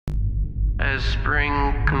as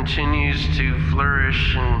spring continues to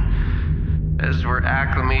flourish and as we're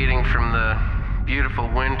acclimating from the beautiful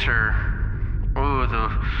winter,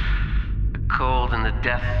 the cold and the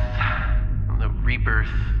death and the rebirth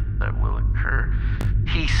that will occur,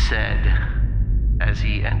 he said as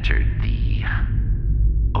he entered the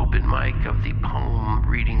open mic of the poem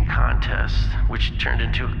reading contest, which turned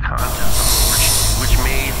into a contest, which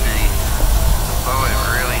made the poet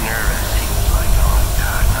really nervous. He was like, oh my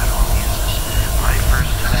God, not only is this my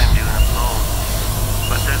first time doing a poem,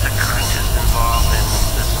 but there's a contest involved and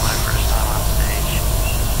this is my first time on stage.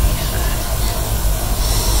 He said,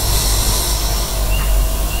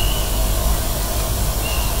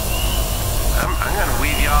 I'm gonna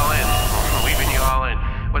weave y'all in. I'm weaving you all in.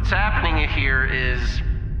 What's happening here is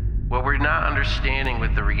what we're not understanding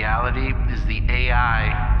with the reality is the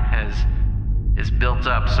AI is built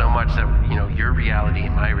up so much that, you know, your reality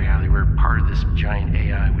and my reality, we're part of this giant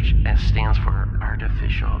AI, which stands for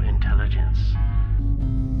artificial intelligence.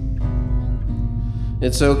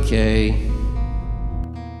 It's okay.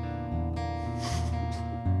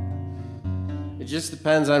 It just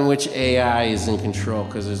depends on which AI is in control,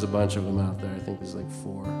 because there's a bunch of them out there. I think there's like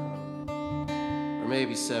 4. Or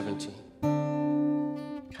maybe 17.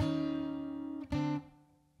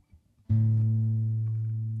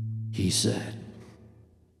 He said,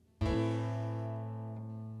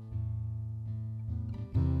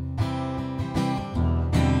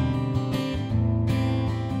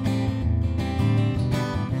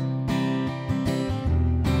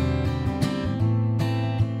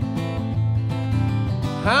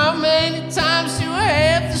 how many times do I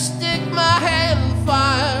have to stick my hand in the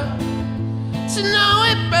fire to know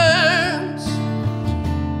it burns?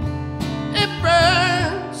 It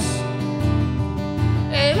burns.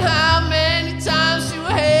 And how many times do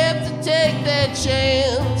I have to take that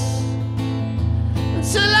chance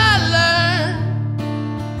until I learn?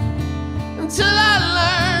 Until I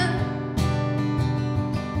learn.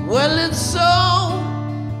 Well, it's so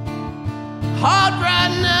hard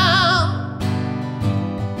right now.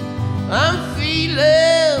 I'm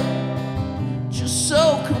feeling just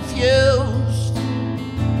so confused.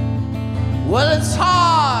 Well, it's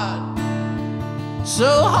hard,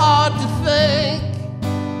 so hard to think.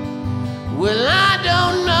 Well, I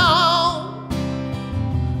don't know.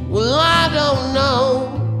 Well, I don't know.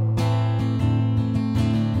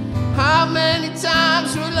 How many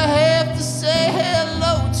times will I have to say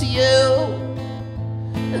hello to you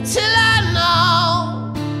until I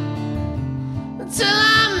know? Until I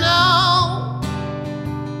know.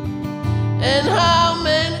 And how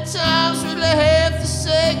many times will I have to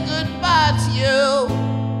say goodbye to you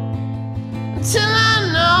until I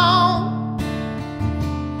know?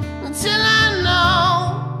 Until I know.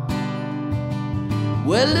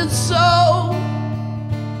 Well, it's so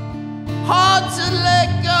hard to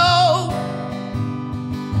let go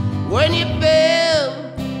when you've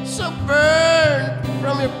been so burned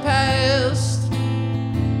from your past.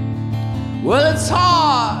 Well, it's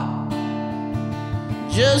hard,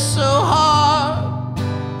 just so hard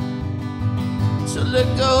to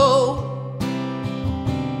let go.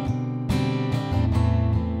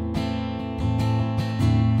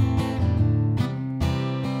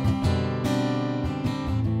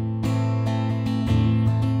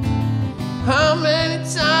 How many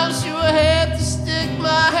times do I have to stick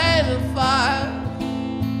my hand in the fire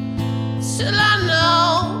till I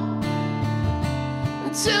know?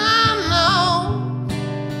 Until I know.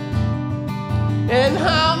 And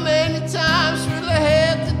how many times will I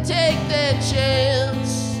have to take that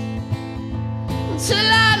chance until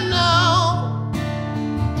I know?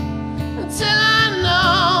 Until I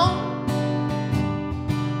know.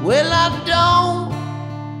 Well, I don't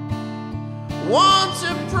want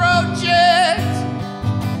to project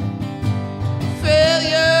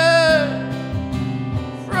failure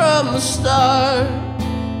from the start.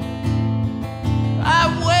 I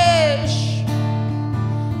wish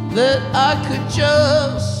that I could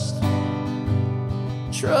just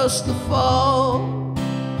trust the fall.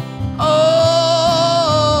 Oh,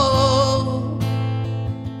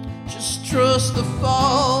 just trust the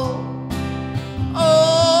fall.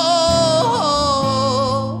 Oh,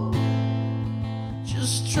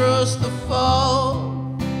 just trust the fall.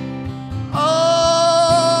 Oh,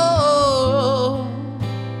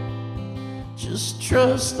 just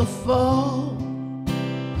trust the fall.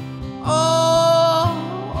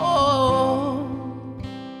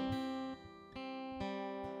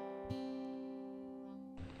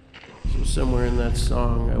 So somewhere in that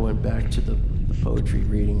song, I went back to the poetry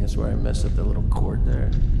reading. That's where I messed up that little chord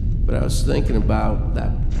there. But I was thinking about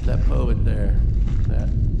that poet there, that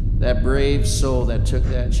That brave soul that took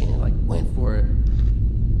that chance, like, went for it.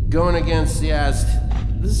 Going against,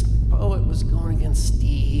 this poet was going against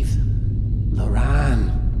Steve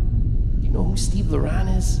Laran. You know who Steve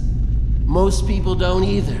Laran is? Most people don't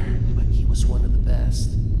either, but he was one of the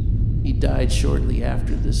best. He died shortly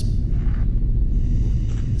after the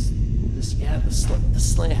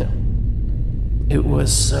slam. It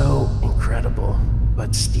was so incredible,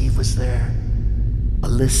 but Steve was there.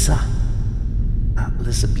 Alyssa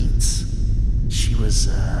Beats. She was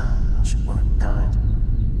one of a kind.